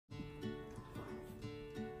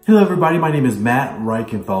Hello everybody, my name is Matt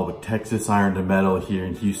Reichenthal with Texas Iron to Metal here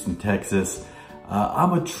in Houston, Texas.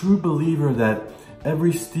 I'm a true believer that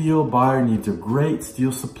every steel buyer needs a great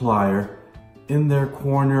steel supplier in their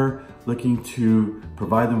corner looking to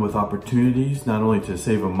provide them with opportunities, not only to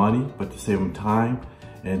save them money, but to save them time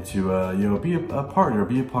and to be a partner,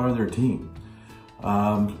 be a part of their team.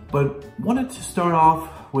 But wanted to start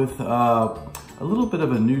off with a little bit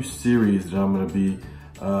of a new series that I'm going to be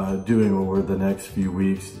doing over the next few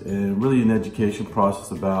weeks, and really an education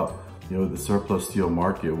process about the surplus steel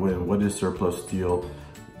market. What is surplus steel?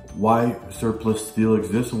 Why surplus steel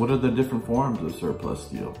exists? And what are the different forms of surplus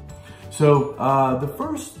steel? So the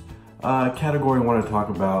first category I want to talk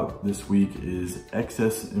about this week is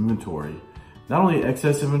excess inventory. Not only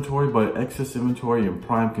excess inventory, but excess inventory in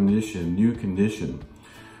prime condition, new condition.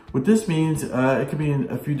 What this means, it could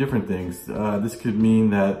mean a few different things. This could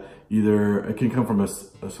mean that either it can come from a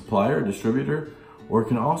supplier, a distributor, or it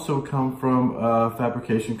can also come from a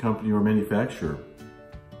fabrication company or manufacturer.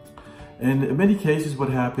 And in many cases, what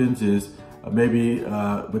happens is maybe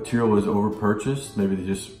material was over-purchased. Maybe they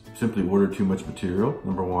just simply ordered too much material,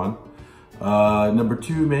 number one. Number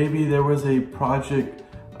two, maybe there was a project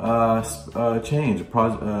change,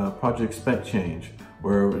 project spec change,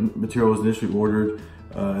 where material was initially ordered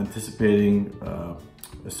anticipating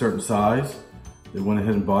a certain size. They went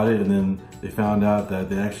ahead and bought it, and then they found out that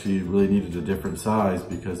they actually really needed a different size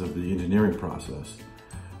because of the engineering process.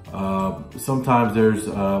 Sometimes there's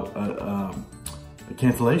a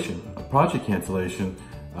cancellation, a project cancellation,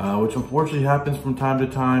 which unfortunately happens from time to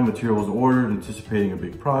time. Material was ordered anticipating a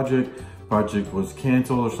big project was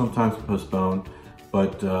canceled or sometimes postponed.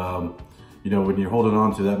 But when you're holding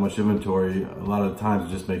on to that much inventory, a lot of times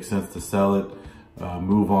it just makes sense to sell it,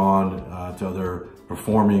 move on to other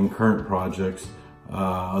performing current projects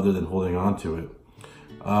other than holding on to it.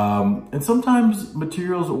 And sometimes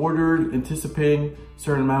materials ordered anticipating a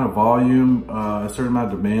certain amount of volume, a certain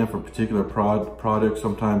amount of demand for a particular product.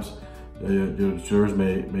 Sometimes the distributors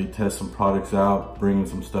may test some products out, bringing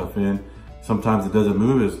some stuff in. Sometimes it doesn't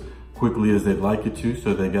move as quickly as they'd like it to,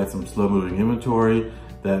 so they got some slow moving inventory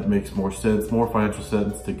that makes more sense, more financial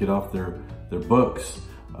sense to get off their books,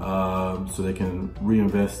 so they can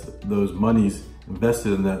reinvest those monies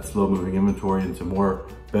invested in that slow moving inventory into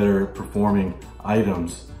better performing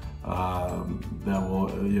items that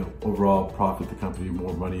will overall profit the company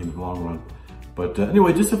more money in the long run. But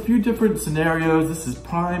anyway, just a few different scenarios. This is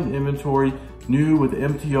prime inventory, new with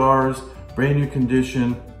MTRs, brand new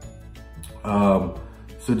condition.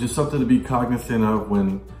 So just something to be cognizant of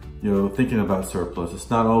when thinking about surplus. It's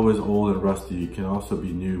not always old and rusty. It can also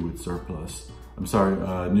be new with surplus.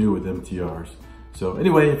 New with MTRs. So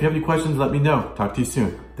anyway, if you have any questions, let me know. Talk to you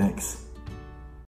soon. Thanks.